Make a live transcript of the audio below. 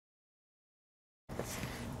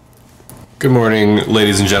Good morning,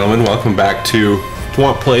 ladies and gentlemen. Welcome back to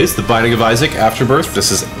THWOMP Plays, The Binding of Isaac, Afterbirth. This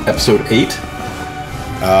is episode 8.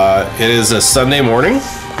 It is a Sunday morning,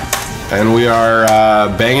 and we are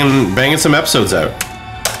banging some episodes out.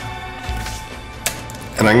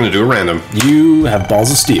 And I'm going to do a random. You have balls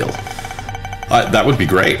of steel. That would be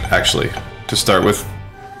great, actually, to start with.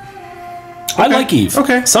 I like Eve.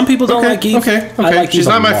 Okay. Some people don't like Eve. Okay. I like She's Eve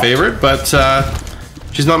not a my lot. favorite, but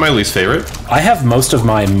she's not my least favorite. I have most of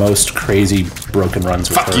my most crazy broken runs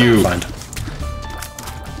with her. Fuck you. Find.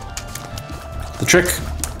 The trick,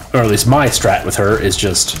 or at least my strat with her, is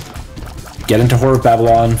just get into Horror of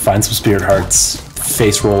Babylon, find some spirit hearts,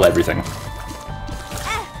 face roll everything.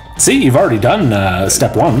 See, you've already done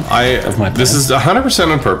step 1 of my plan. This is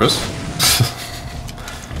 100% on purpose.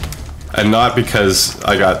 And not because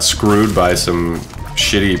I got screwed by some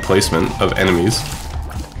shitty placement of enemies.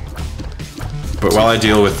 But while I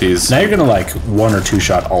deal with these Now you're gonna like 1 or 2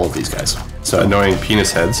 shot all of these guys. So annoying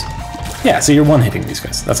penis heads. yeah, so you're one hitting these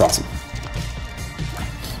guys. That's awesome.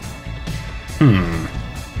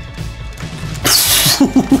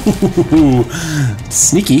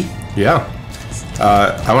 Sneaky. Yeah.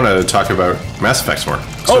 I want to talk about Mass Effects more.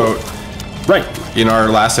 So, Right. in our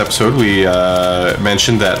last episode, we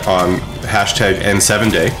mentioned that on hashtag N7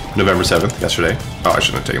 Day, November 7th, yesterday. Oh, I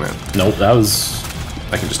shouldn't have taken that. Nope, that was...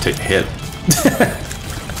 I can just take a hit.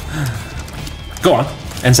 Go on.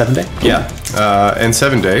 N7 Day? Yeah.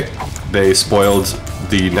 N7 Day, they spoiled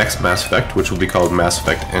the next Mass Effect, which will be called Mass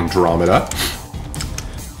Effect Andromeda.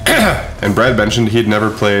 And Brad mentioned he'd never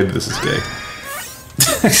played... This is gay.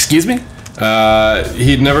 Excuse me?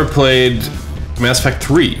 He'd never played Mass Effect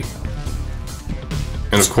 3.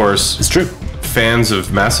 And of course, It's true. fans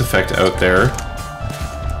of Mass Effect out there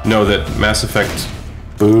know that Mass Effect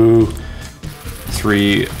Boo.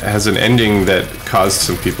 3 has an ending that caused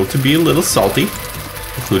some people to be a little salty,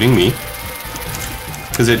 including me,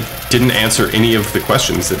 because it didn't answer any of the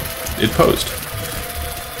questions that it posed.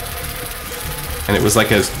 And it was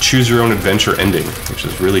like a choose-your-own-adventure ending, which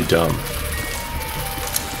is really dumb.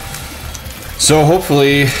 So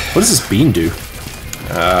hopefully... What does this bean do?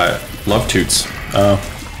 Love toots, Oh.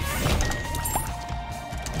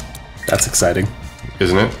 That's exciting.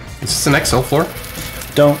 isn't it? Is this an XL floor?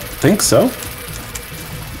 Don't think so.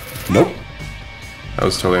 Nope. That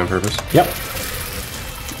was totally on purpose. Yep.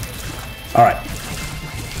 Alright.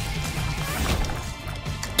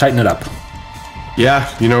 Tighten it up.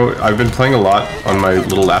 Yeah, you know, I've been playing a lot on my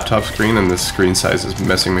little laptop screen, and this screen size is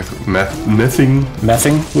messing with... Mething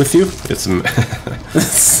with you? It's...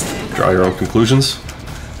 Draw your own conclusions.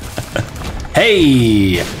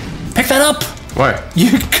 Hey! Pick that up! Why?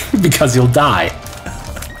 Because you'll die.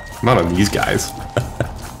 Not on these guys.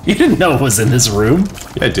 You didn't know it was in this room.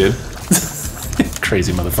 Yeah, I did.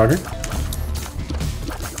 Crazy motherfucker.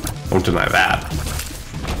 Won't deny that.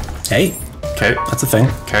 Hey, Okay. that's a thing.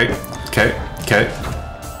 Okay. Okay. Okay.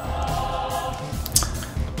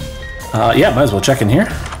 Yeah, might as well check in here.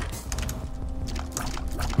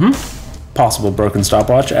 Possible broken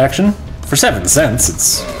stopwatch action. For 7 cents,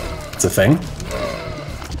 it's a thing.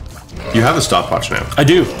 You have a stopwatch now. I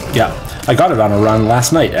do, yeah. I got it on a run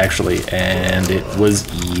last night, actually, and it was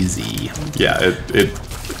easy. Yeah, it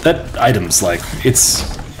That item's like,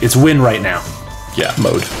 it's win right now yeah.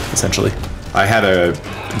 mode, essentially. I had a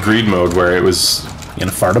greed mode where it was... You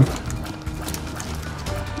gonna fart him?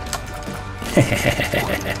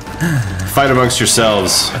 Fight amongst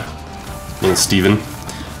yourselves, little Steven.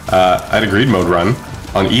 I had a greed mode run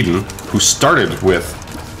on Eden, who started with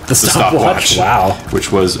The stopwatch? Wow.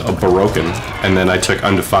 which was a Baroque, and then I took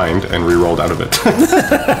Undefined and re-rolled out of it.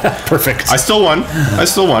 Perfect. I still won. I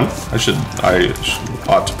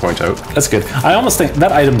ought to point out. That's good. I almost think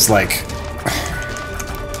that item's like...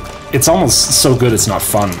 It's almost so good it's not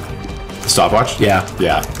fun. The stopwatch? Yeah.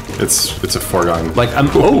 Yeah. It's a foregone. Like,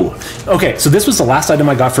 okay, so this was the last item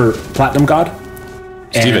I got for Platinum God.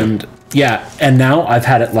 Steven. And, yeah, and now I've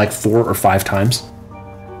had it like 4 or 5 times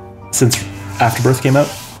since Afterbirth came out.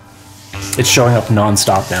 It's showing up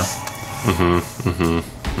non-stop now.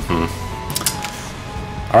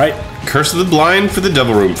 All right. Curse of the Blind for the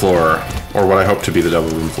Devil Room floor. Or what I hope to be the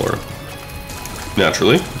Devil Room floor.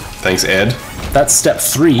 Naturally. Thanks, Ed. That's step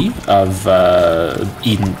 3 of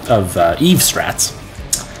Eve strats.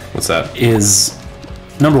 What's that? Is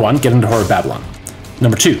number 1, get into Horror of Babylon.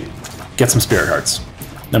 Number 2, get some spirit hearts.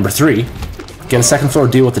 Number 3, get a second floor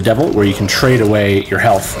deal with the devil where you can trade away your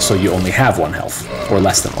health so you only have 1 health, or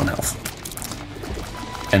less than 1 health.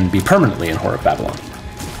 And be permanently in Horror of Babylon.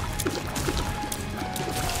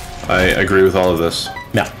 I agree with all of this.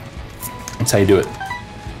 Yeah. That's how you do it.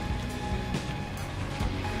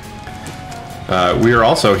 We are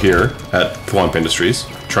also here at THWOMP Industries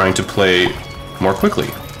trying to play more quickly.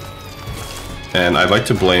 And I'd like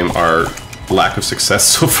to blame our lack of success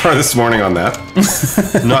so far this morning on that.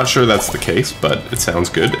 Not sure that's the case, but it sounds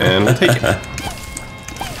good, and we'll take it.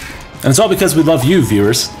 And it's all because we love you,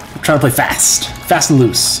 viewers. We're trying to play fast. Fast and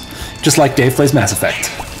loose. Just like Dave plays Mass Effect.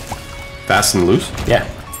 Fast and loose? Yeah.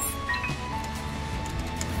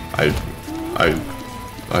 I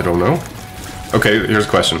don't know. Okay, here's a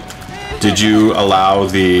question. Did you allow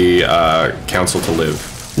the council to live?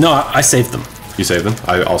 No, I saved them. You saved them?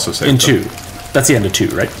 I also saved them. In 2. That's the end of 2,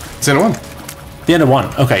 right? It's in 1. The end of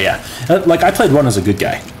 1. Okay, yeah. Like, I played 1 as a good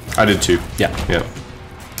guy. I did 2. Yeah. Yeah.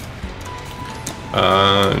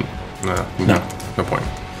 No point.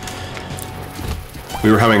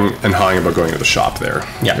 We were having and hawing about going to the shop there.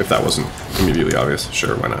 Yeah. If that wasn't immediately obvious,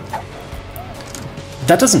 sure, why not?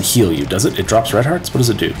 That doesn't heal you, does it? It drops red hearts? What does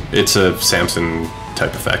it do? It's a Samson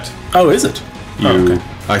type effect. Oh, is it? Okay.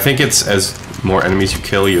 I think it's as more enemies you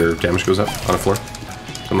kill, your damage goes up on a floor.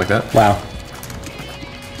 Something like that. Wow.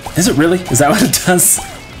 Is it really? Is that what it does?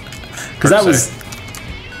 Because that was...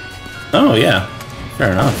 Oh, yeah.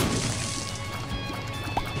 Fair enough.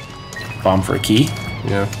 Bomb for a key.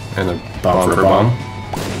 Yeah, and a bomb for a bomb.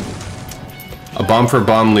 A bomb for a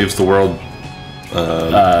bomb leaves the world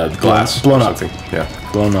glass. Blown up. Yeah.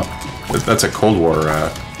 Blown up. That's a Cold War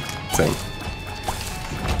thing.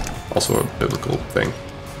 Also a biblical thing.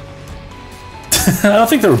 I don't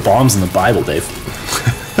think there were bombs in the Bible, Dave.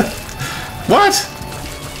 What?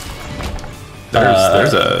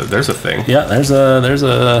 There's a thing. Yeah, there's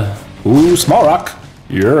a ooh, small rock.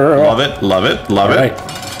 Yeah. Love it. Right.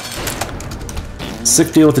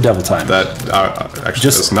 Sick deal with the devil time. That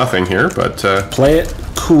actually there's nothing here, but play it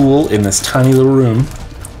cool in this tiny little room.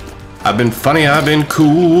 I've been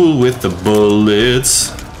cool with the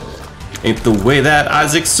bullets. Ain't the way that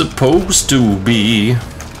Isaac's supposed to be.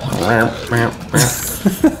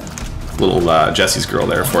 Little Jesse's girl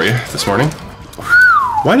there for you this morning.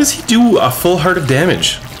 Why does he do a full heart of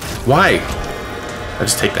damage? Why? I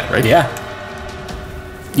just take that, right? Yeah.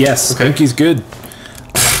 Yes, okay. I think he's good.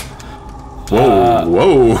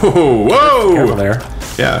 Whoa. Careful there.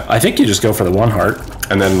 Yeah. I think you just go for the 1 heart.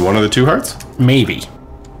 And then one of the 2 hearts? Maybe.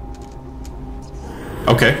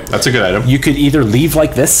 Okay, that's a good item. You could either leave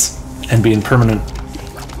like this and be in permanent,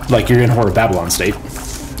 like you're in Horde of Babylon state.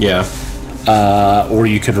 Yeah. Or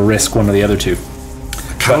you could risk one of the other 2.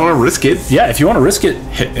 Kind of want to risk it. Yeah, if you want to risk it.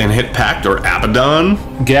 Hit Pact or Abaddon.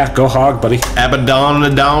 Yeah, go hog, buddy.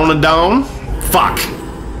 Abaddon. Fuck.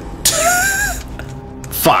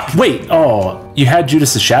 Fuck. Wait, you had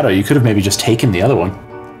Judas's Shadow. You could have maybe just taken the other one.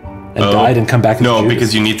 And died and come back into No, Judas.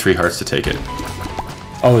 because you need 3 hearts to take it.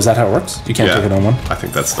 Oh, is that how it works? You can't take it on 1? I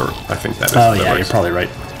think that is. Oh, yeah, you're probably right.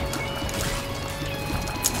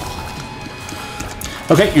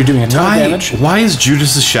 Okay, you're doing a ton of damage. Why is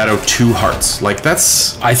Judas's Shadow 2 hearts? Like,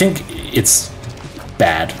 that's... I think it's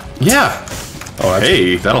bad. Yeah. Oh,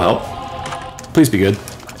 hey, that'll help. Please be good.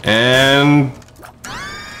 And...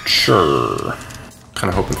 Sure. Kind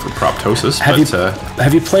of hoping for proptosis, have you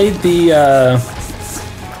played the...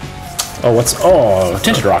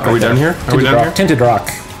 Tinted Rock. Are we done here? Tinted Rock.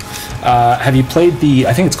 Have you played the...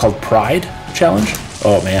 I think it's called Pride challenge?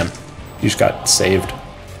 Oh, man. You just got saved.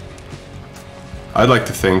 I'd like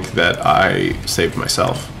to think that I saved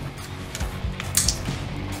myself.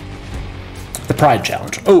 The Pride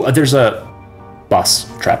challenge. Oh, there's a boss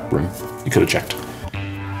trap room. You could have checked.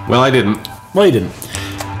 Well, I didn't. Well, you didn't.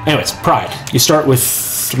 Anyways, Pride. You start with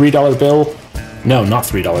 $3 bill. No, not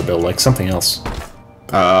 $3 bill. Like something else.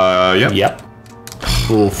 Yep. Yep.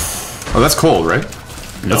 Oof. Oh, that's cold, right?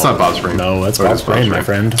 No, that's not Bob's brain. No, that's Bob's brain, my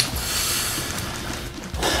friend.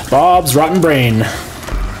 Bob's rotten brain.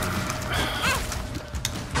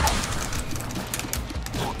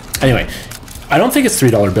 Anyway, I don't think it's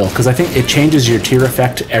 $3 bill because I think it changes your tier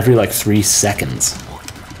effect every like 3 seconds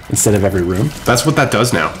instead of every room. That's what that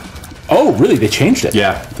does now. Oh, really? They changed it?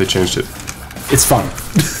 Yeah, they changed it. It's fun.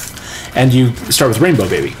 And you start with Rainbow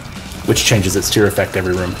Baby, which changes its tier effect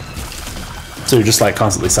every room. So you're just like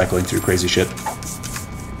constantly cycling through crazy shit.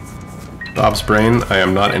 Bob's brain, I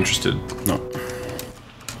am not interested. No.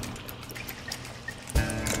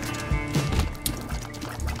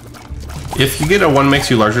 If you get a 1 makes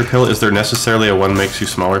you larger pill, is there necessarily a 1 makes you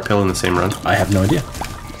smaller pill in the same run? I have no idea.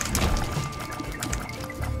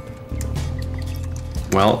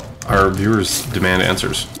 Well, our viewers demand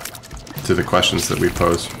answers to the questions that we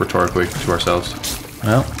pose rhetorically to ourselves.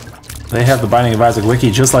 Well, they have the Binding of Isaac wiki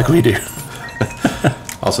just like we do.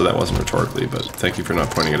 Also, that wasn't rhetorically, but thank you for not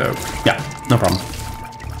pointing it out. Yeah, no problem.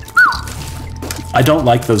 I don't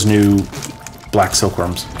like those new black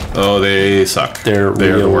silkworms. Oh, they suck. They're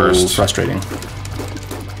the worst. Frustrating.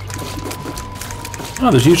 Oh,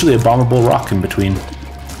 there's usually a bombable rock in between.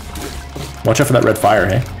 Watch out for that red fire,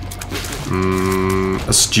 hey?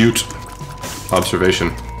 Astute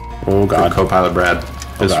observation. Oh god. Co-pilot Brad.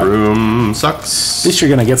 This room sucks. At least you're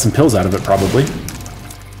gonna get some pills out of it, probably.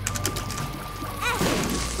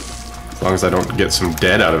 As long as I don't get some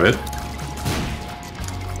dead out of it.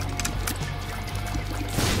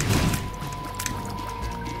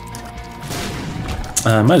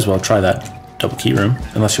 Might as well try that double key room,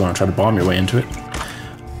 unless you want to try to bomb your way into it.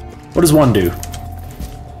 What does 1 do?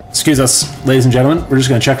 Excuse us, ladies and gentlemen. We're just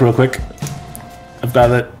going to check real quick. I've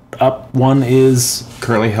got it up. 1 is...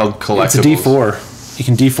 Currently held collectibles. It's a D4. You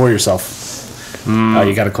can D4 yourself.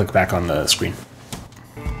 You got to click back on the screen.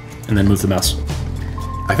 And then move the mouse.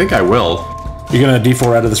 I think I will. You're going to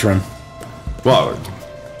D4 out of this run. Well,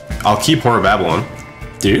 I'll keep Horror Babylon.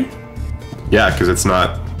 Do you? Yeah, because it's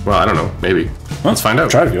not... Well, I don't know. Maybe. Well, let's find out.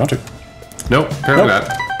 Try it if you want to. Nope, apparently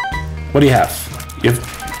not. What do you have? You have...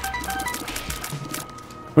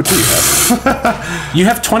 What do you have? You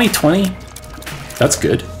have 2020. That's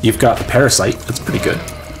good. You've got the Parasite. That's pretty good.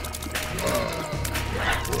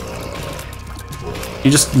 You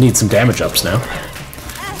just need some damage ups now.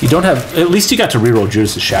 You don't have... At least you got to reroll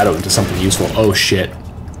Judas' Shadow into something useful. Oh, shit.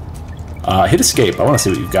 Hit escape. I want to see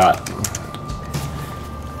what you've got.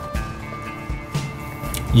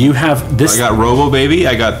 You have this... I got Robo Baby.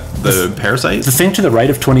 I got the Parasite. The thing to the right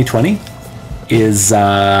of 2020 is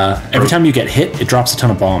every time you get hit, it drops a ton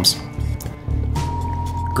of bombs.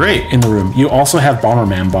 Great. In the room. You also have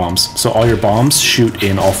Bomberman bombs, so all your bombs shoot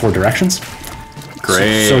in all 4 directions.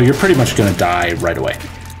 Great. So you're pretty much going to die right away.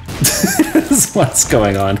 That's what's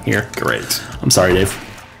going on here. Great. I'm sorry, Dave.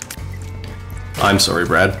 I'm sorry,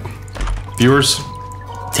 Brad. Viewers?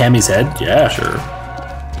 Tammy's head? Yeah. Sure.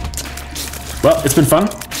 Well, it's been fun.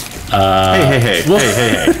 Hey.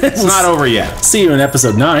 It's not over yet. See you in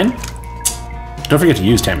episode 9. Don't forget to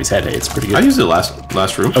use Tammy's head, hey, it's pretty good. I used it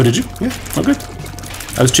last room. Oh, did you? Yeah. Oh, good.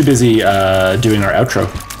 I was too busy doing our outro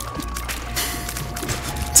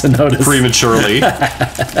to notice. Prematurely.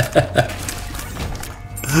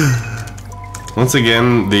 Once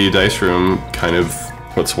again, the dice room kind of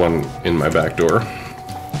puts one in my back door.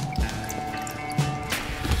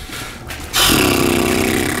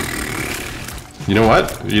 You know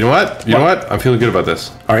what? You know what? You know what? I'm feeling good about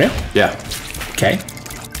this. Are you? Yeah. Okay.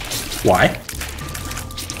 Why?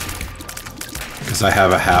 Because I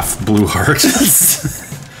have a half blue heart.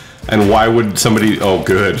 And why would somebody... Oh,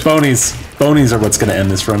 good. Bonies. Bonies are what's going to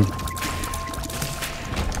end this run.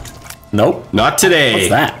 Nope. Not today. What's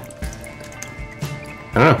that?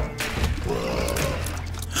 I don't know.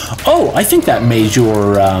 Oh, I think that made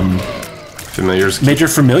your... Familiars. Made your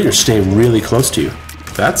familiar stay really close to you.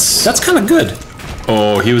 That's kind of good.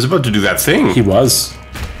 Oh, he was about to do that thing. He was.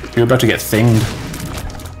 You're about to get thinged.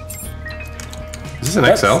 Is this an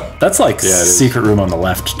XL? That's like secret room on the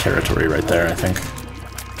left territory right there, I think.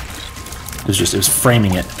 It was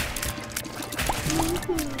framing it.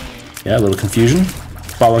 Yeah, a little confusion.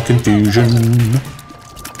 Follow confusion.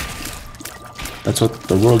 That's what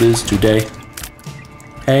the world is today.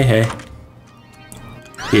 Hey.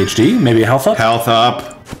 PhD? Maybe a health up? Health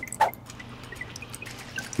up.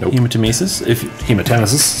 Nope.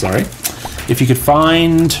 Hematemesis, sorry. If you could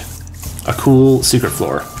find a cool secret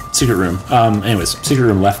room. Anyways, secret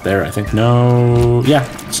room left there, I think. No, yeah,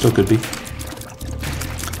 still could be.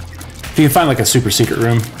 If you can find like a super secret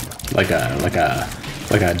room, like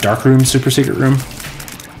a dark room, super secret room,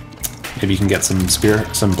 maybe you can get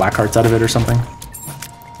some black hearts out of it or something.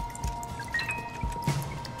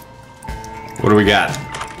 What do we got?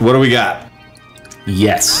 What do we got?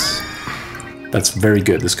 Yes. That's very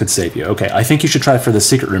good. This could save you. Okay, I think you should try for the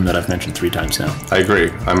secret room that I've mentioned 3 times now. I agree.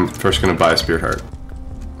 I'm first going to buy a Spirit Heart.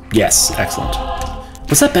 Yes, excellent.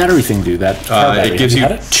 What's that battery thing do? That it gives you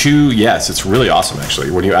 2... Yes, it's really awesome,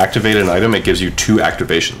 actually. When you activate an item, it gives you 2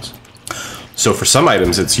 activations. So for some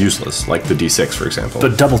items, it's useless, like the D6, for example.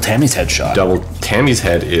 But double Tammy's head shot. Double Tammy's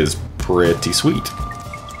head is pretty sweet.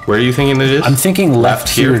 Where are you thinking it is? I'm thinking left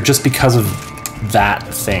here just because of that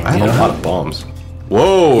thing. I have a lot of bombs.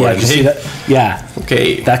 Whoa! Yeah, you see that? Yeah.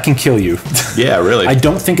 Okay. That can kill you. Yeah, really. I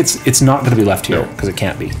don't think it's not going to be left here because it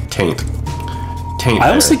can't be. Taint. I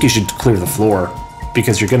almost think you should clear the floor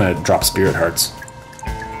because you're going to drop Spirit Hearts.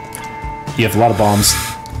 You have a lot of bombs.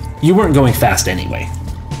 You weren't going fast anyway.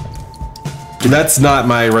 That's not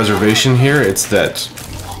my reservation here. It's that.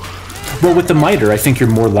 Well, with the miter, I think you're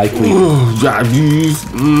more likely.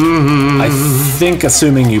 I think,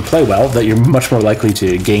 assuming you play well, that you're much more likely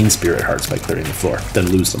to gain Spirit Hearts by clearing the floor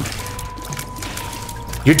than lose them.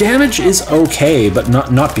 Your damage is okay, but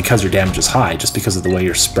not because your damage is high, just because of the way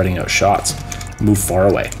you're spreading out shots. Move far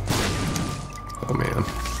away. Oh man.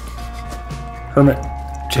 Hermit.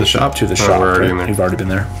 To the shop? To the shop. We're already right? in there. You've already been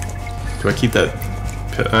there. Do I keep that?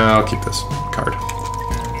 I'll keep this card.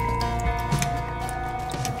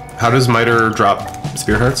 How does Miter drop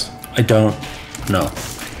Spear Hearts? I don't know.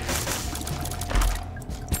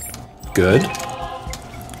 Good.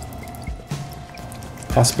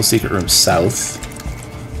 Possible secret room south.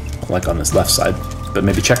 Like on this left side. But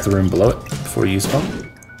maybe check the room below it before you use one.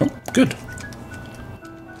 Oh, good.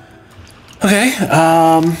 Okay,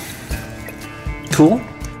 cool.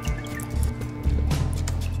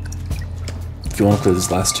 If you want to clear this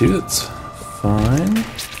last two, that's fine.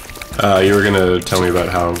 You were gonna tell me about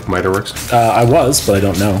how Miter works? I was, but I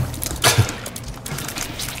don't know.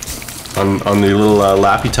 On the little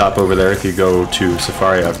lappy top over there, if you go to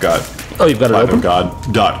Safari, I've got Oh, you've got it open?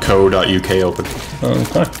 platinumgod.co.uk open.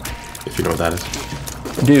 Okay. If you know what that is.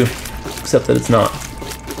 I do, except that it's not.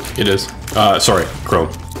 It is. Sorry, Chrome.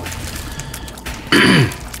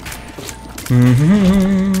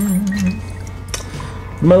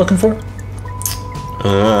 What am I looking for?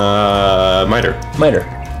 Miter. Miter.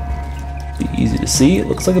 Be easy to see. It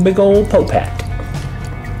looks like a big old pack.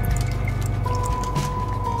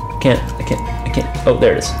 I can't. Oh,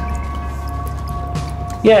 there it is.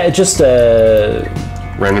 Yeah, it just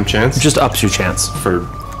Random chance? just ups your chance for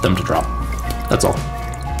them to drop. That's all.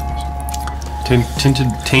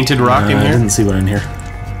 Tainted rock in I here? didn't see one in here.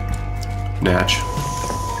 Natch.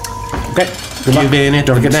 Okay. Good luck. Giving it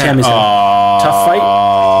Don't forget the Tammy's head. Tough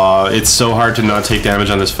fight. It's so hard to not take damage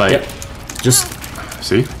on this fight. Yep. Just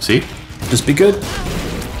See? Just be good.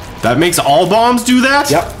 That makes all bombs do that?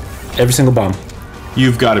 Yep. Every single bomb.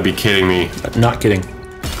 You've got to be kidding me. Not kidding.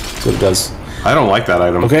 That's what it does. I don't like that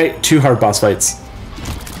item. Okay, 2 hard boss fights.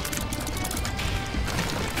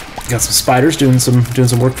 Got some spiders doing some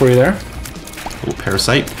work for you there. Little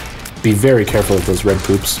parasite. Be very careful of those red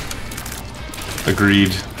poops.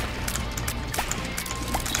 Agreed.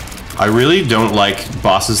 I really don't like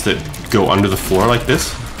bosses that go under the floor like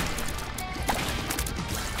this.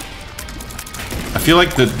 I feel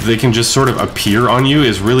like that they can just sort of appear on you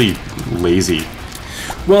is really lazy.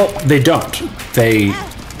 Well, they don't. They...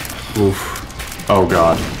 Oof. Oh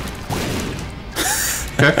god.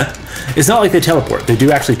 Okay. It's not like they teleport. They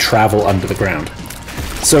do actually travel under the ground.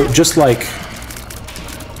 So just like...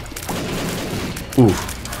 Ooh.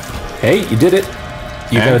 Hey, you did it.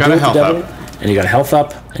 You And gotta do it with health the devil, up. and you got a health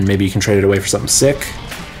up, and maybe you can trade it away for something sick.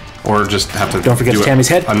 Or just have to Don't forget do Tammy's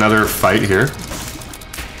head. Another fight here.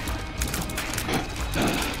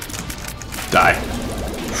 Die.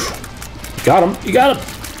 Got him. You got him.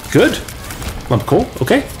 Good. Lump cool.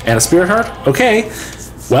 Okay. And a spirit heart. Okay.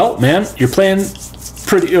 Well, man, you're playing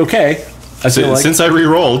pretty okay. I feel like Since I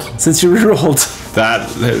re-rolled, since you rerolled.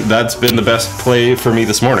 that's been the best play for me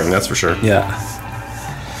this morning. That's for sure. Yeah.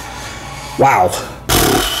 Wow.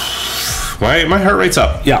 My heart rate's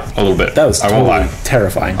up. Yeah. A little bit. That was I won't lie.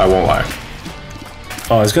 terrifying. I won't lie.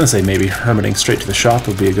 Oh, I was gonna say maybe hermiting straight to the shop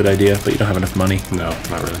would be a good idea, but you don't have enough money. No,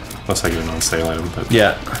 not really. Unless I get an on sale item. But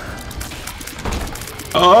Yeah.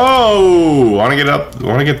 oh, want to get up?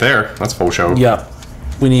 Want to get there? That's full show. Yeah.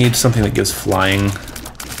 We need something that gives flying.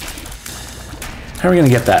 How are we gonna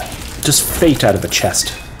get that? Just fate out of the chest.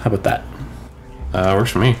 How about that?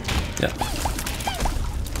 Works for me. Yeah.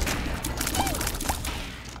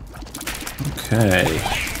 Okay.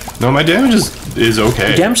 No, my damage is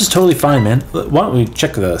okay. Damage is totally fine, man. Why don't we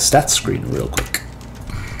check the stats screen real quick?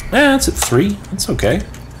 It's at 3. That's okay.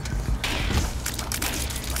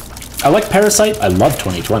 I like Parasite. I love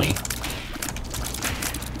 2020.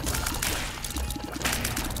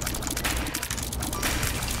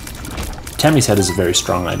 Tammy's head is a very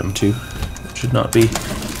strong item, too. It should not be.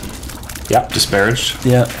 Yeah. Disparaged.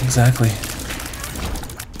 Yeah, exactly.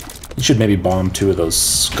 You should maybe bomb 2 of those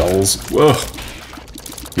skulls. Whoa.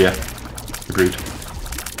 Yeah. Agreed.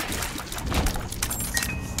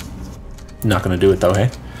 Not gonna do it, though, hey?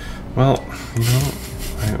 Well, you know,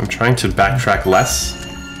 I'm trying to backtrack less.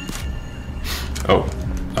 Oh.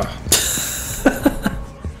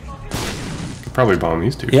 Could probably bomb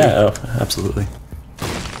these 2. Yeah, oh, absolutely.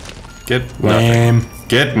 Get Lame. nothing.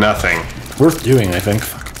 Get nothing. Worth doing, I think.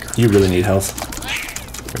 You really need health.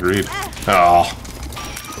 Agreed. Oh.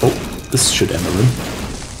 Oh, this should end the room.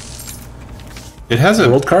 It has a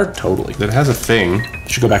World card? Totally. It has a thing.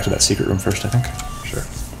 Should go back to that secret room first, I think. Sure.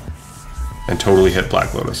 And totally hit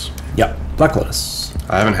Black Lotus. Yep, Black Lotus.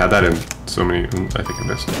 I haven't had that in so many. I think I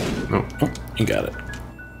missed. No. Oh, you got it.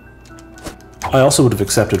 I also would have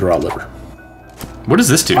accepted raw liver. What does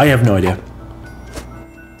this do? I have no idea.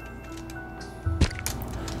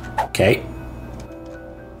 Okay.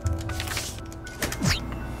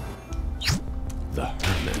 The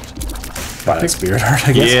Hermit. Buy a spirit heart,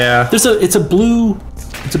 I guess. Yeah. It's a blue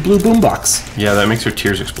boombox. Yeah, that makes your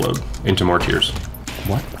tears explode into more tears.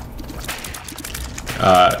 What?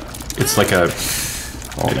 It's like a...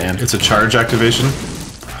 Oh, man. It's a charge activation.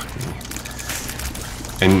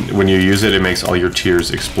 And when you use it, it makes all your tears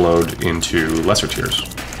explode into lesser tears.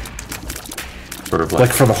 Sort of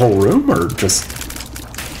Like for the whole room, or just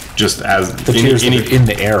as... the tears that are in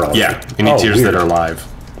the air already? Yeah, any tears weird. that are live.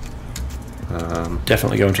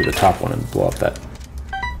 Definitely go into the top one and blow up that.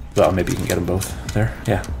 Well, maybe you can get them both there.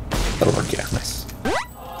 Yeah, that'll work. Yeah, nice.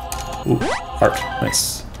 Ooh, heart.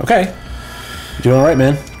 Nice. Okay. You're doing all right,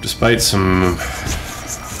 man. Despite some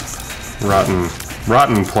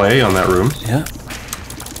rotten play on that room. Yeah.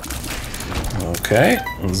 Okay,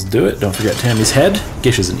 let's do it. Don't forget Tammy's head.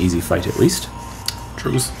 Gish is an easy fight, at least.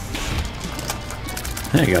 Truth.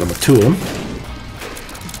 Yeah, you got him with two of them.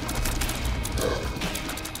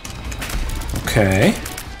 Okay.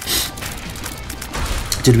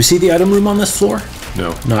 Did we see the item room on this floor?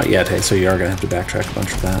 No. Not yet, hey, so you are going to have to backtrack a bunch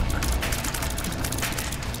for that.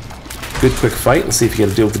 Good quick fight. Let's see if you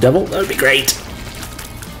get to deal with the devil. That would be great.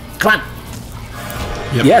 Come on.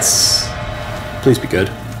 Yep. Yes. Please be good.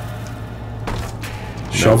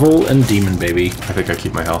 Shovel and demon, baby. I think I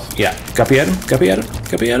keep my health. Yeah. Guppy at him. Guppy at him.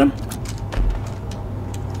 Guppy at him.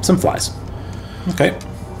 Some flies. Okay.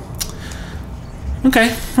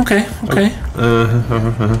 Okay. Okay. Okay.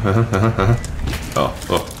 Oh.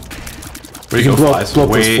 Where You you can go, blow flies? up those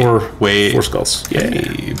Wait. four skulls. Yeah.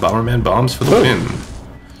 Hey, Bomberman bombs for the Oh. win.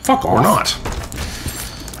 Fuck off. Or not.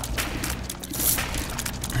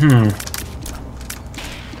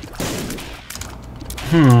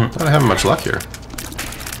 Not having much luck here.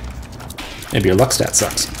 Maybe your luck stat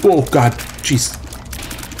sucks. Oh god, jeez.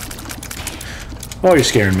 Oh, you're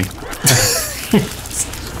scaring me.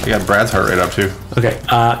 I got Brad's heart rate up too. Okay.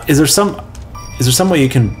 Is there some way you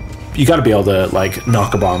can? You got to be able to like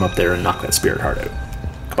knock a bomb up there and knock that spirit heart out.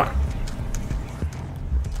 Come on.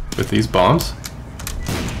 With these bombs?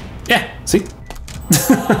 Yeah. See.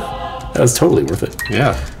 That was totally worth it.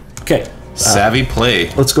 Yeah. Okay. Savvy play.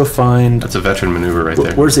 Let's go find. That's a veteran maneuver right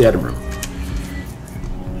there. Where's the item room?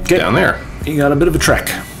 Okay. Down there. You got a bit of a trek.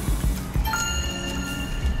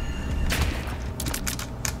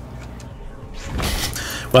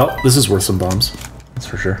 Well, this is worth some bombs. That's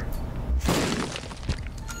for sure.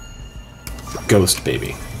 Ghost,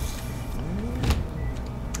 baby.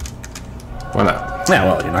 Why not? Yeah,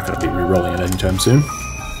 well, you're not going to be re-rolling it anytime soon.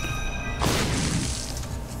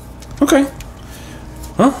 Okay.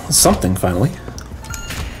 Well, something, finally.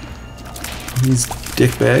 These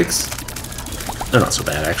dick bags. They're not so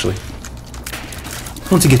bad, actually.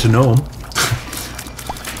 Once you get to know them.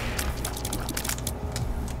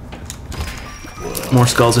 More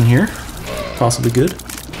skulls in here. Possibly good.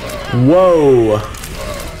 Whoa!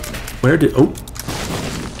 Where did... Oh.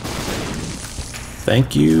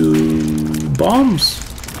 Thank you, bombs.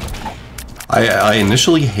 I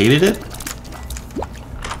initially hated it.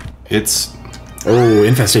 It's... Oh,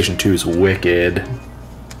 Infestation 2 is wicked.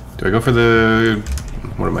 Do I go for the...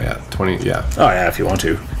 What am I at? 20? Yeah. Oh, yeah, if you want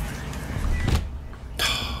to.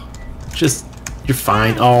 Just... You're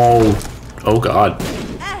fine. Oh. Oh, God.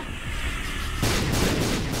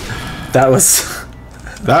 That was...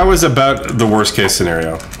 That was about the worst case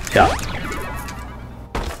scenario. Yeah.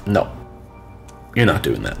 No. You're not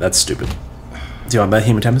doing that. That's stupid. Do you want that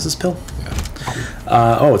hematemesis pill?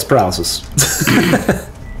 Yeah. Oh, it's paralysis.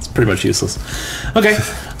 It's pretty much useless. Okay.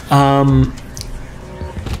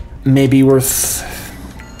 Maybe worth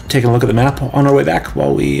taking a look at the map on our way back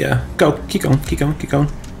while we go. Keep going.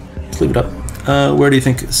 Let's leave it up. Where do you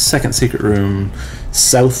think? Second secret room,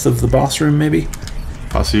 south of the boss room, maybe?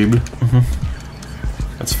 Possible.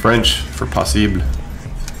 Mm-hmm. That's French for possible.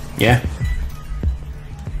 Yeah.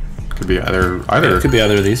 Could be either. It could be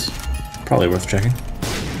either of these. Probably worth checking.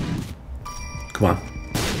 Come on.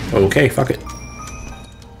 Okay, fuck it.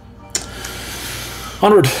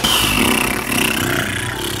 Onward.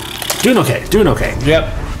 Doing okay. Yep.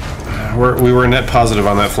 We were net positive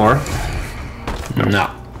on that floor. No.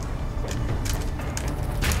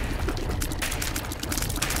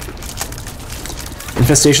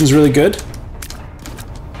 Infestation's really good.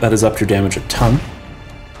 That has upped your damage a ton.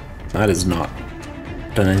 That has not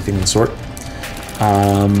done anything of the sort.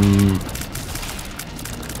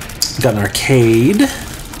 Got an arcade.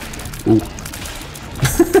 Ooh.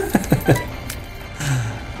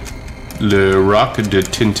 Le Roc de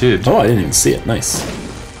Tinted. Oh, I didn't even see it. Nice.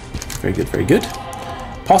 Very good, very good.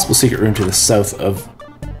 Possible secret room to the south of...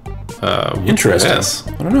 Interesting. Yes.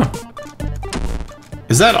 I don't know.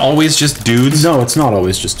 Is that always just dudes? No, it's not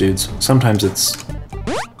always just dudes. Sometimes it's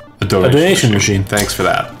A donation machine. Thanks for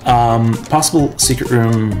that. Possible secret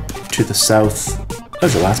room to the south. That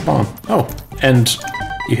was your last bomb. Oh, and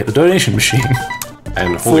you hit the donation machine.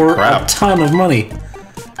 And holy for crap. a ton of money.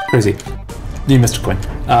 Crazy. You missed a coin.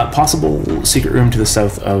 Possible secret room to the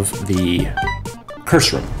south of the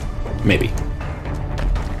curse room. Maybe.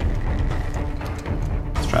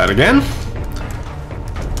 Let's try it again.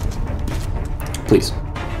 Please.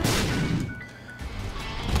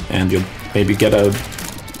 And you'll maybe get a...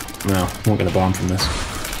 No, won't get a bomb from this.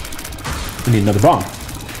 We need another bomb.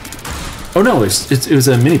 Oh no, it was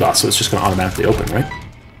a mini-boss, so it's just going to automatically open, right?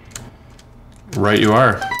 Right you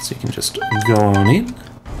are. So you can just go on in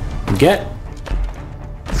and get...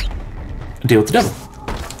 and deal with the devil.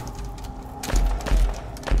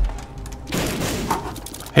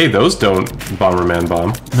 Hey, those don't Bomberman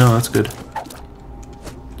bomb. No, that's good.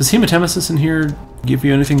 Does Hematemesis in here give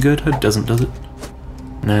you anything good? It doesn't, does it?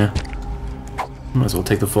 Nah. Might as well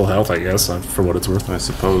take the full health, I guess, for what it's worth. I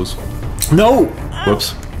suppose. No!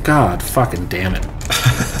 Whoops. God fucking damn it.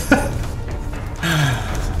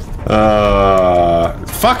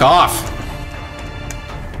 Fuck off!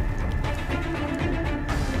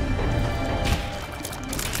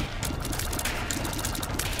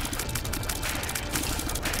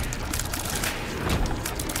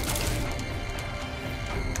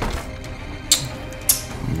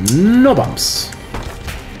 No bumps.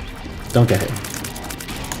 Don't get hit.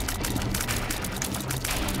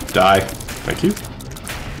 Die. Thank you.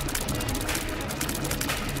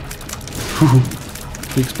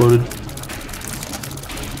 He exploded.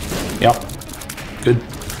 Yep. Good.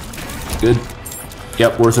 Good.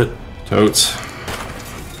 Yep, worth it. Totes.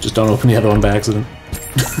 Just don't open the other one by accident.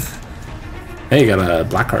 Hey, you got a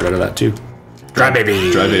black card out of that too. Dry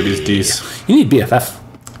baby. Dry baby's dece. You need BFF.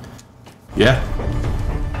 Yeah.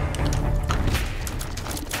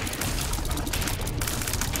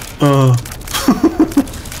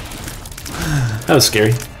 That was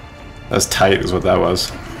scary. That was tight is what that was.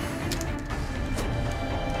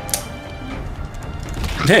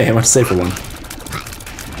 Hey, how much to say for one?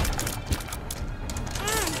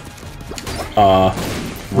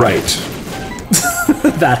 Right.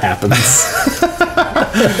 That happens.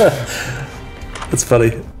 That's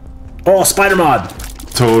funny. Oh, Spider Mod!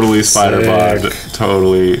 Totally Spider Bod. Sick.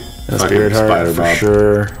 Totally That's fucking Spirit Heart Spider for Bob.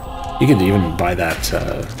 sure. You could even buy that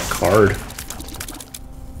card.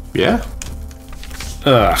 Yeah.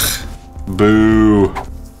 Ugh. Boo.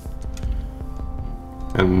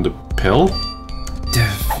 And a pill?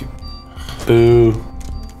 Boo.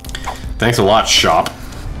 Thanks a lot, shop.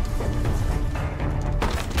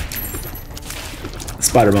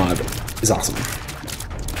 Spider Mod is awesome.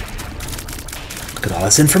 Look at all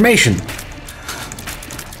this information.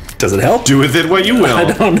 Does it help? Do with it what you will.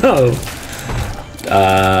 I don't know.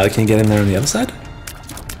 Can you get in there on the other side?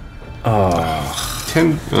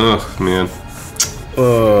 Oh, man.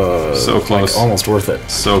 So close. Like almost worth it.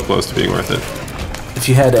 So close to being worth it. If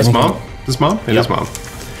you had anything, Mom? This mom? It is mom.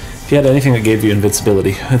 if you had anything that gave you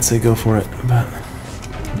invincibility, I'd say go for it. But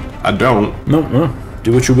I don't. no.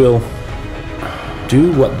 Do what you will.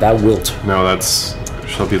 Do what thou wilt. No, that's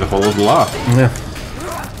shall be the whole of the law. Yeah.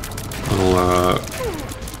 Little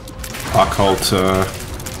occult.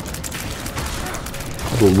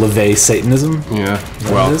 Little LeVay Satanism. Yeah. that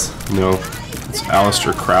Well, what it is? no. It's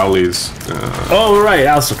Aleister Crowley's Oh right,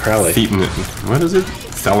 Aleister Crowley. Thetan. What is it?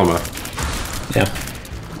 Thelema. Yeah.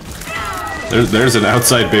 There's an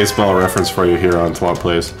outside baseball reference for you here on THWOMP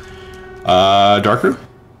Plays. Dark Room?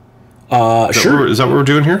 Sure. Is that what we're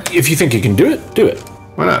doing here? If you think you can do it, do it.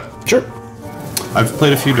 Why not? Sure. I've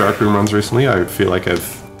played a few Dark Room runs recently. I feel like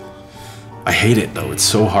I hate it though. It's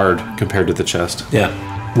so hard compared to the chest. Yeah.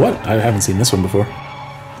 What? I haven't seen this one before.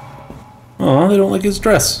 Oh, they don't like his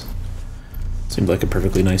dress. Seemed like a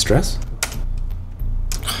perfectly nice dress.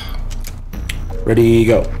 Ready,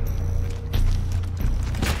 go.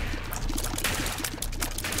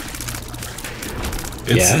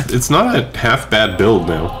 It's not a half bad build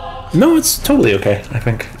now. No, it's totally okay, I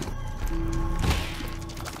think.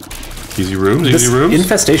 Easy rooms, This easy rooms.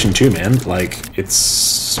 Infestation too, man. Like,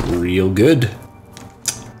 it's real good.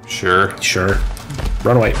 Sure. Sure.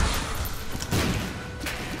 Run away.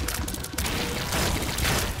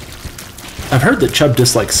 I've heard that Chubb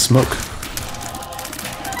dislikes smoke.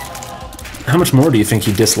 How much more do you think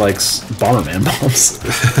he dislikes Bomberman bombs?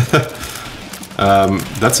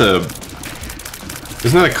 That's a...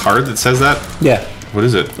 Isn't that a card that says that? Yeah. What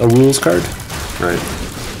is it? A rules card. Right.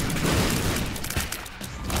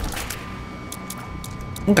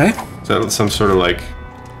 Okay. Is that some sort of like...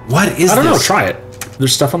 What is I don't know. this? Try it.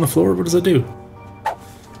 There's stuff on the floor. What does it do?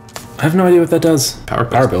 I have no idea what that does.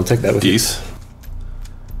 Power build. Take that with you. Geese.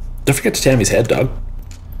 Don't forget to Tammy's head, dog.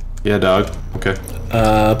 Yeah, dog. Okay.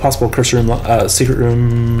 Possible cursor room, secret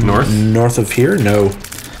room. North of here? No.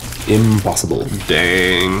 Impossible.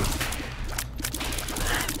 Dang.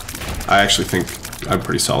 I actually think I'm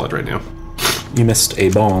pretty solid right now. You missed a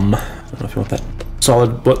bomb. I don't know if you want that.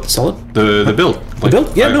 Solid. What? Solid? The build. The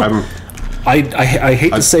build? Yeah, no. I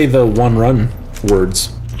hate to say the one run words.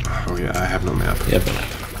 Oh yeah, I have no map. You have no map.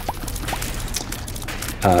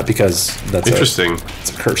 Because that's interesting.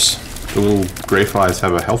 It's a curse. The little gray flies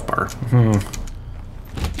have a health bar.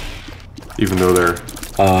 Even though they're...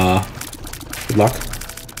 Good luck.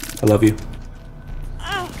 I love you.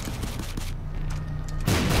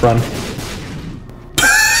 Run.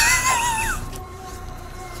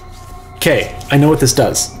 Okay, I know what this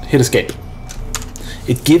does. Hit escape.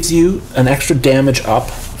 It gives you an extra damage up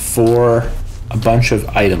for a bunch of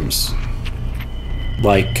items.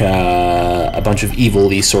 Like a bunch of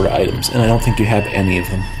evil-y sort of items. And I don't think you have any of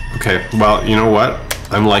them. Okay, well, you know what?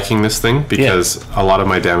 I'm liking this thing because a lot of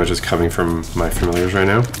my damage is coming from my familiars right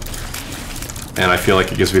now. And I feel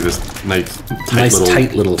like it gives me this nice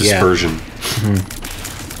tight little dispersion. Yeah.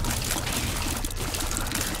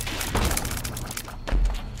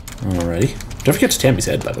 Alrighty. Don't forget to Tammy's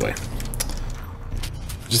head, by the way.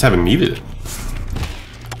 I just haven't needed it.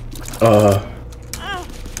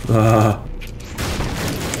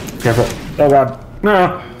 Careful. Oh god.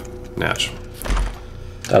 No. Natch.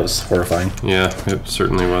 That was horrifying. Yeah, it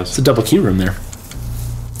certainly was. It's a double key room there.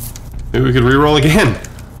 Maybe we could reroll again.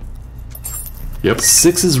 Yep.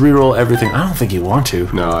 6s reroll everything. I don't think you want to.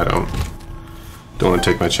 No, I don't. Don't want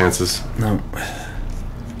to take my chances. No.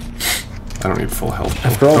 I don't need full health.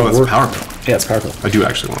 After all it's work, power pill. Yeah, it's power pill. I do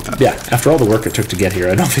actually want that. Yeah, after all the work it took to get here,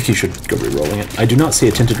 I don't think you should go re-rolling it. I do not see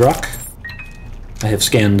a tinted rock. I have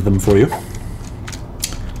scanned them for you.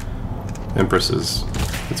 Empresses.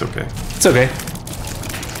 It's okay. It's okay.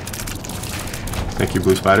 Thank you,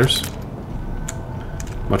 blue spiders.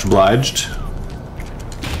 Much obliged.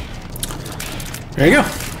 There you go.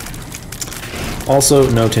 Also,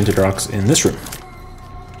 no tinted rocks in this room.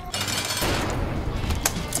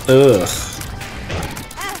 Ugh.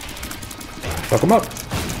 Fuck them up.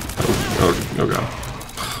 Oh god.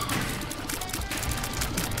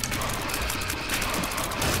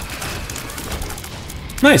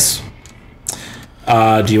 Nice.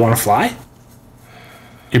 Do you want to fly?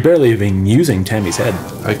 You're barely even using Tammy's head.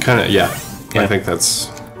 I kind of, yeah. I think that's,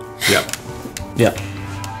 yeah. Yeah.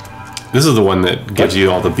 This is the one that gives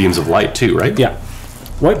you all the beams of light too, right? Yeah.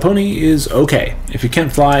 White Pony is okay. If you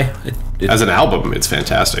can't fly... As an album, it's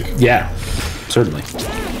fantastic. Yeah, certainly.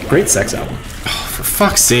 Great sex album. Oh, for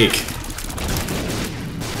fuck's sake.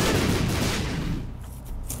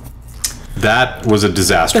 That was a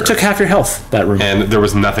disaster. That took half your health, that room. And there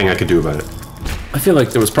was nothing I could do about it. I feel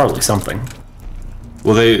like there was probably something.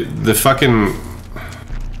 Well, the fucking...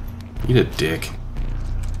 Eat a dick.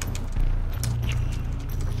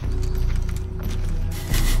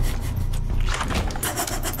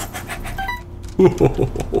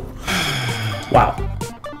 Wow.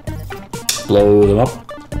 Blow them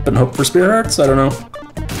up and hope for spear hearts? I don't know.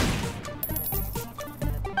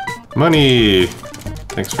 Money!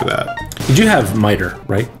 Thanks for that. Did you have Miter,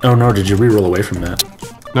 right? Oh no, did you reroll away from that?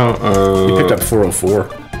 No, You picked up 404.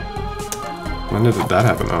 When did that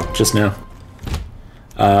happen, though? Just now.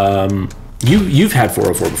 You've had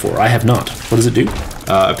 404 before. I have not. What does it do?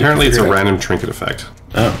 Apparently it's a random trinket effect.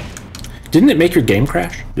 Oh. Didn't it make your game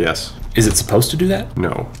crash? Yes. Is it supposed to do that?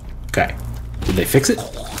 No. Okay. Did they fix it?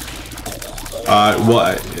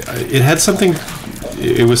 Well, it had something...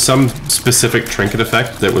 It was some specific trinket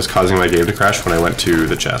effect that was causing my game to crash when I went to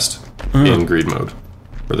the chest in greed mode.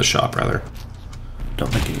 Or the shop, rather. Don't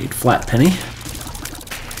think you need flat penny.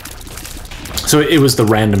 So it was the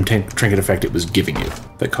random trinket effect it was giving you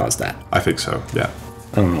that caused that. I think so, yeah.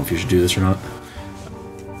 I don't know if you should do this or not.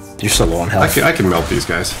 You're so low on health. I can melt these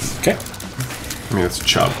guys. Okay. I mean, it's a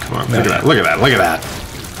chub. Come on, look at that. Look at that. Look at that.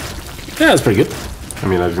 Yeah, that's pretty good. I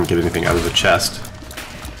mean, I didn't get anything out of the chest.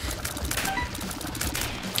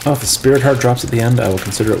 Oh, if the spirit heart drops at the end, I will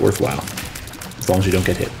consider it worthwhile. As long as you don't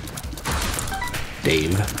get hit.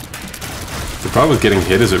 Dave. The problem with getting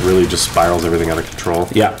hit is it really just spirals everything out of control.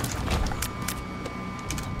 Yeah.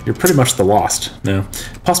 You're pretty much the lost now.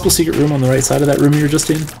 Possible secret room on the right side of that room you were just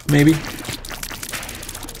in, maybe?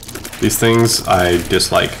 These things I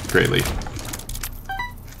dislike greatly.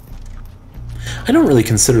 I don't really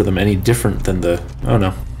consider them any different than the... Oh,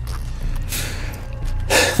 no.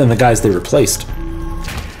 Than the guys they replaced.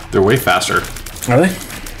 They're way faster. Are they?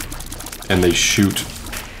 And they shoot...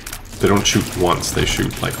 They don't shoot once, they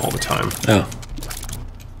shoot, like, all the time. Oh.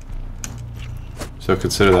 So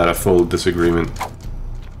consider that a full disagreement.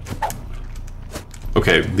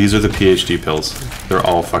 Okay, these are the PhD pills. They're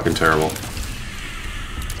all fucking terrible.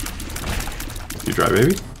 You dry,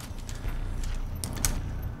 baby?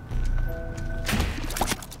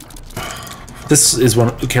 This is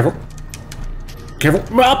one. Careful.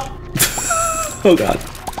 Careful. Up! Oh god.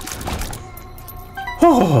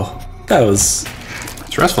 Oh, that was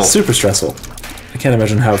Stressful. super stressful. I can't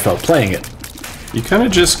imagine how it felt playing it. You kind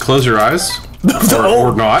of just close your eyes.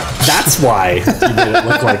 Or not. That's why you made it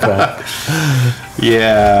look like that.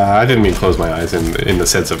 Yeah, I didn't mean close my eyes in the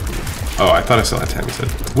sense of... Oh, I thought I saw that time. You said,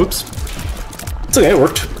 whoops. It's okay, it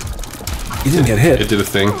worked. You didn't get hit. It did a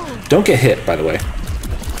thing. Don't get hit, by the way.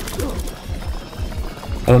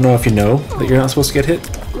 I don't know if you know that you're not supposed to get hit,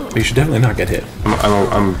 but you should definitely not get hit.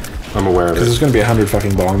 I'm aware of it. Because there's going to be 100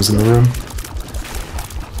 fucking bombs in the room.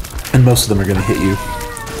 And most of them are going to hit you.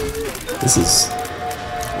 This is...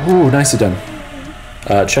 Ooh, nicely done.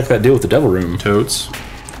 Check that deal with the devil room. Totes.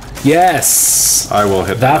 Yes! I will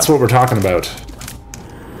hit That's what we're talking about.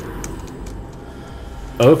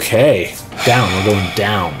 Okay. Down. We're going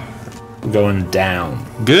down. We're going down.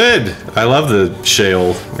 Good! I love the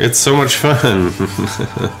shale. It's so much fun.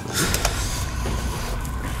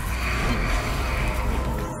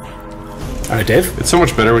 Alright, Dave? It's so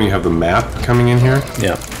much better when you have the map coming in here.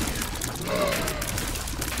 Yeah.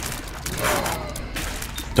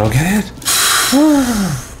 Don't get hit.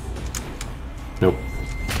 Nope.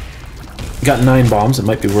 Got 9 bombs. It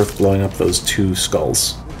might be worth blowing up those 2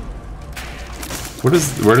 skulls. Where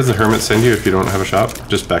does the hermit send you if you don't have a shop?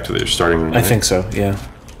 Just back to the starting room. I right? think so, yeah.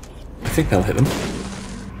 I think that'll hit him.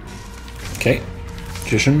 Okay.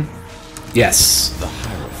 Magician. Yes.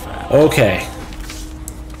 Okay.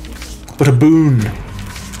 What a boon.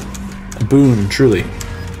 A boon, truly.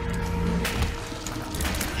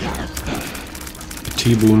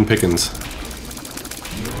 T-Boone Pickens.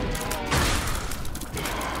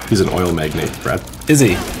 He's an oil magnate, Brad. Is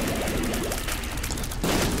he?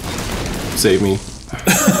 Save me.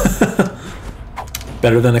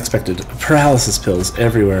 Better than expected. Paralysis pills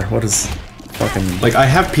everywhere. What is fucking... Like, I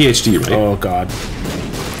have PhD, right? Oh, God.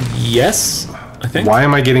 Yes, I think. Why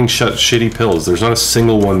am I getting shitty pills? There's not a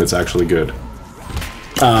single one that's actually good.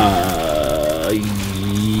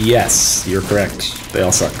 Yes, you're correct. They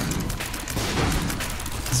all suck.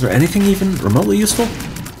 Is there anything even remotely useful?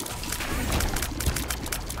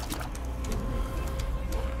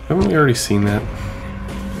 Haven't we already seen that?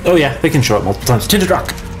 Oh yeah, they can show up multiple times. Tinted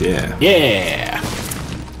rock. Yeah. Yeah.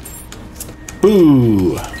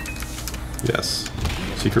 Boo. Yes.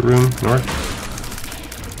 Secret room, north.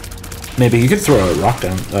 Maybe you could throw a rock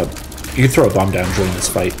down. You could throw a bomb down during this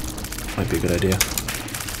fight. Might be a good idea.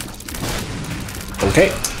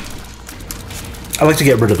 Okay. I like to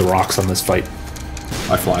get rid of the rocks on this fight.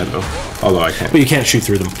 I fly though, although I can't. But you can't shoot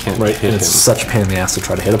through them. Can't right? hit And it's him. such a pain in the ass to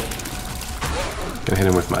try to hit him. Gonna hit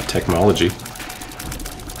him with my technology.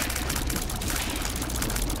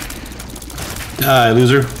 Die,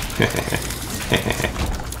 loser.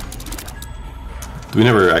 We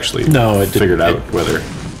never actually figured out whether.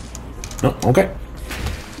 No, okay.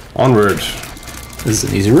 Onward. This is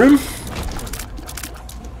an easy room.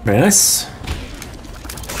 Very nice.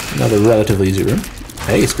 Another relatively easy room.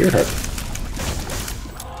 Hey, spirit heart.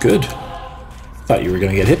 Good. Thought you were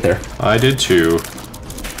gonna get hit there. I did too.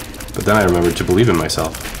 But then I remembered to believe in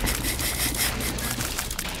myself.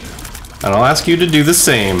 And I'll ask you to do the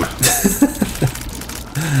same.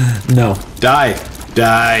 No. Die.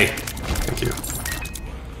 Die. Thank you.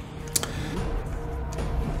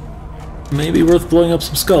 Maybe worth blowing up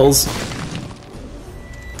some skulls.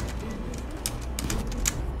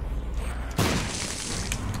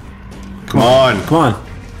 Come on. Come on.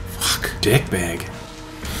 Fuck. Dickbag.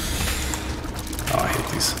 Oh, I hate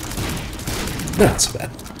these. They're not so bad.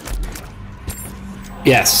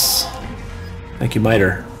 Yes. Thank you,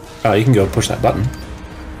 Miter. Oh, you can go push that button.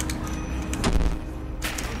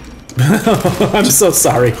 I'm so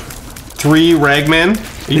sorry. 3 ragmen?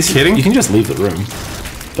 Are you kidding? You can just leave the room,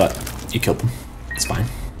 but you killed them. It's fine.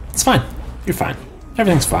 It's fine. You're fine.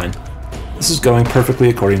 Everything's fine. This is going perfectly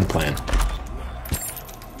according to plan.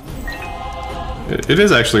 It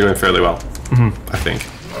is actually going fairly well. I think.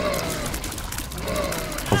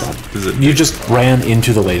 Hold on. Is it? You just ran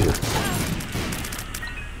into the laser.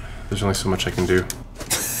 There's only so much I can do.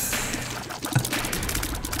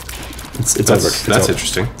 It's over. That's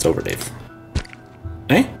interesting. It's over, Dave.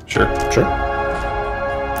 Eh? Sure. Sure.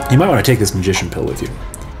 You might want to take this magician pill with you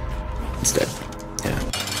instead. Yeah.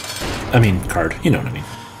 I mean, card. You know what I mean.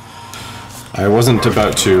 I wasn't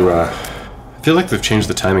about to. I feel like they've changed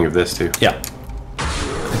the timing of this too. Yeah.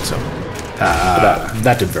 I think so.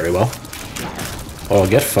 That did very well. Oh,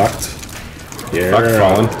 get fucked. Yeah. Fuck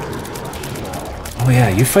Fallen. Oh yeah,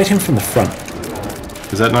 you fight him from the front.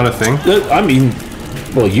 Is that not a thing? I mean,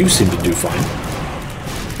 well, you seem to do fine.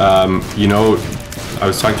 You know, I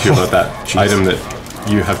was talking to you about that item that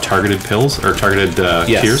you have targeted pills, or targeted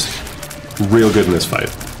tears. Real good in this fight.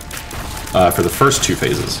 For the first 2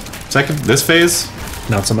 phases. Second, this phase,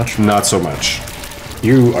 Not so much. not so much.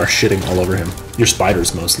 You are shitting all over him. Your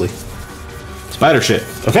spiders mostly. Spider shit.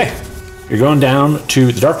 Okay. You're going down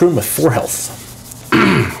to the dark room with 4 health.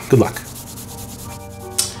 Good luck.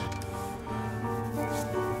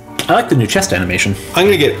 I like the new chest animation. I'm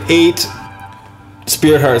gonna get 8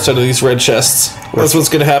 spirit hearts out of these red chests. That's what's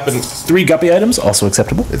gonna happen. 3 guppy items, also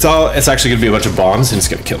acceptable. It's actually gonna be a bunch of bombs, and it's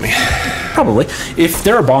gonna kill me. Probably. If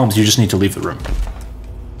there are bombs, you just need to leave the room.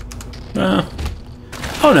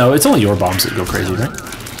 Oh no, it's only your bombs that go crazy, right?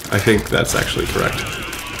 I think that's actually correct.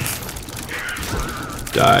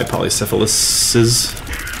 Die polycephalises.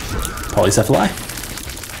 Polycephali?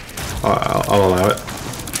 I'll allow it.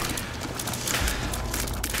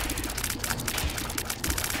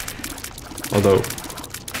 Although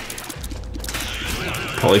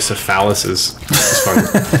polycephalus is fun.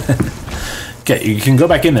 Okay, you can go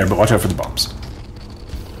back in there, but watch out for the bombs.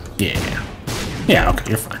 Yeah. Yeah, okay,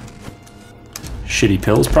 you're fine. Shitty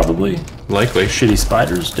pills, probably. Likely. Shitty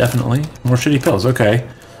spiders, definitely. More shitty pills, okay.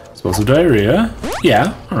 Explosive diarrhea.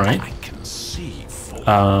 Yeah, alright.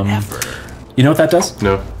 You know what that does?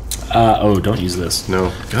 No. Oh, don't use this.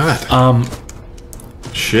 No. God.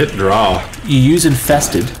 Shit draw. You use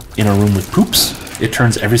infested in a room with poops. It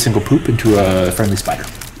turns every single poop into a friendly spider.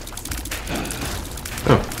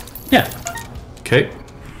 Oh. Yeah. Okay.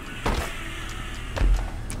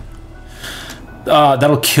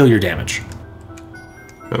 That'll kill your damage.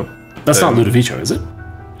 Oh. That's not Ludovico, is it?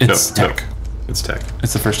 It's no, tech. No. It's tech.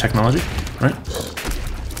 It's the first technology, right?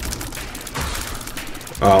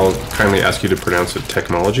 I'll kindly ask you to pronounce it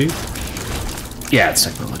technology. Yeah, it's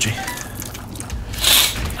technology.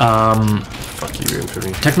 Fuck you,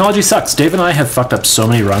 Infamy. Technology sucks. Dave and I have fucked up so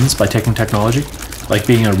many runs by taking technology. Like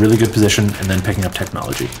being in a really good position and then picking up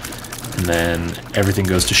technology. And then everything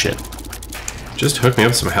goes to shit. Just hook me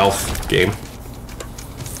up some health, game.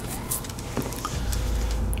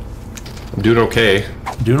 I'm doing okay.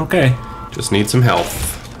 Doing okay. Just need some health.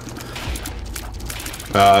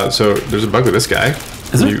 So there's a bug with this guy.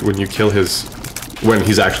 Is there? When you kill his... When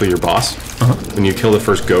he's actually your boss. When you kill the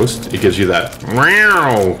first ghost, it gives you that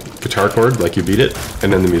meow guitar chord, like you beat it,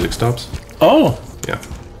 and then the music stops. Oh! Yeah.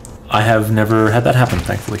 I have never had that happen,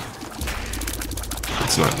 thankfully.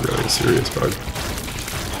 It's not really a serious bug.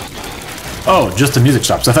 Oh, just the music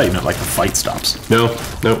stops. I thought you meant like the fight stops. No.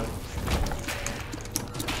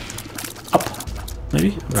 Up.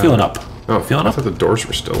 Maybe? I'm feeling up. Oh, Feeling I up? thought the doors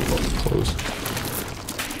were still closed.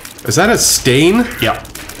 Is that a stain? Yeah.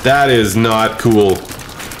 That is not cool.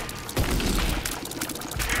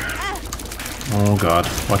 Oh god.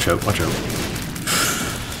 Watch out, watch out.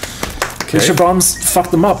 Okay. Mr. Bombs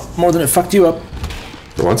fucked them up more than it fucked you up.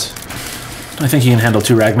 For once. I think you can handle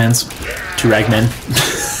 2 ragmans. 2 ragmen.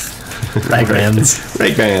 Ragmans.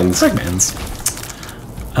 Ragmans. Ragmans.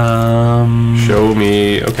 Show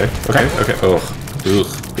me. Okay.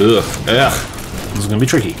 Ugh. This is gonna be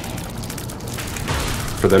tricky.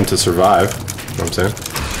 For them to survive. You know what I'm saying?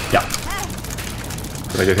 Yeah.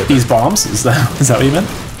 Did I get hit? These bombs? Is that what you meant?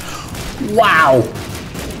 Wow.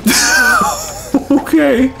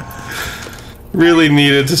 Okay. Really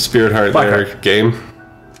needed to spirit heart there, game.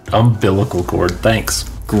 Umbilical cord, thanks.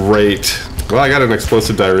 Great. Well, I got an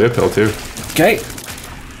explosive diarrhea pill too. Okay.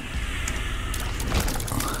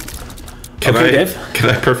 Dave. Can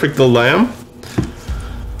I perfect the lamb?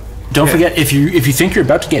 Don't forget, if you think you're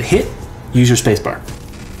about to get hit, use your spacebar.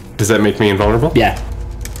 Does that make me invulnerable? Yeah.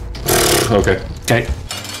 Okay. Okay.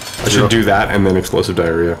 I should do that and then explosive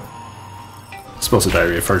diarrhea. Explosive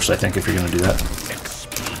diarrhea first, I think, if you're going to do that.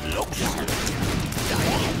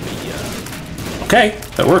 Okay,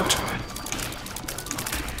 that worked.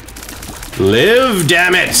 Live,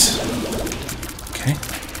 damn it! Okay.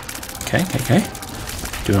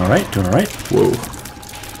 Doing alright. Whoa.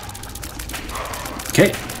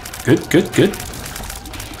 Okay. Good.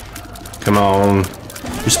 Come on.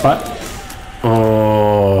 Your spot.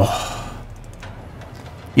 Oh.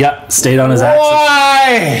 Yeah, stayed on his axis.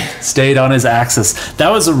 Why? Stayed on his axis.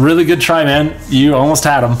 That was a really good try, man. You almost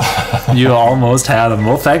had him.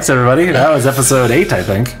 Well, thanks, everybody. That was episode 8, I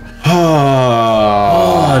think.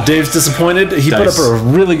 Dave's disappointed. He put up a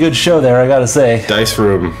really good show there, I gotta say. Dice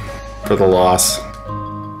room for the loss.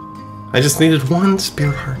 I just needed one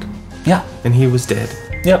spirit heart. Yeah. And he was dead.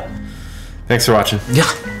 Yep. Thanks for watching. Yeah.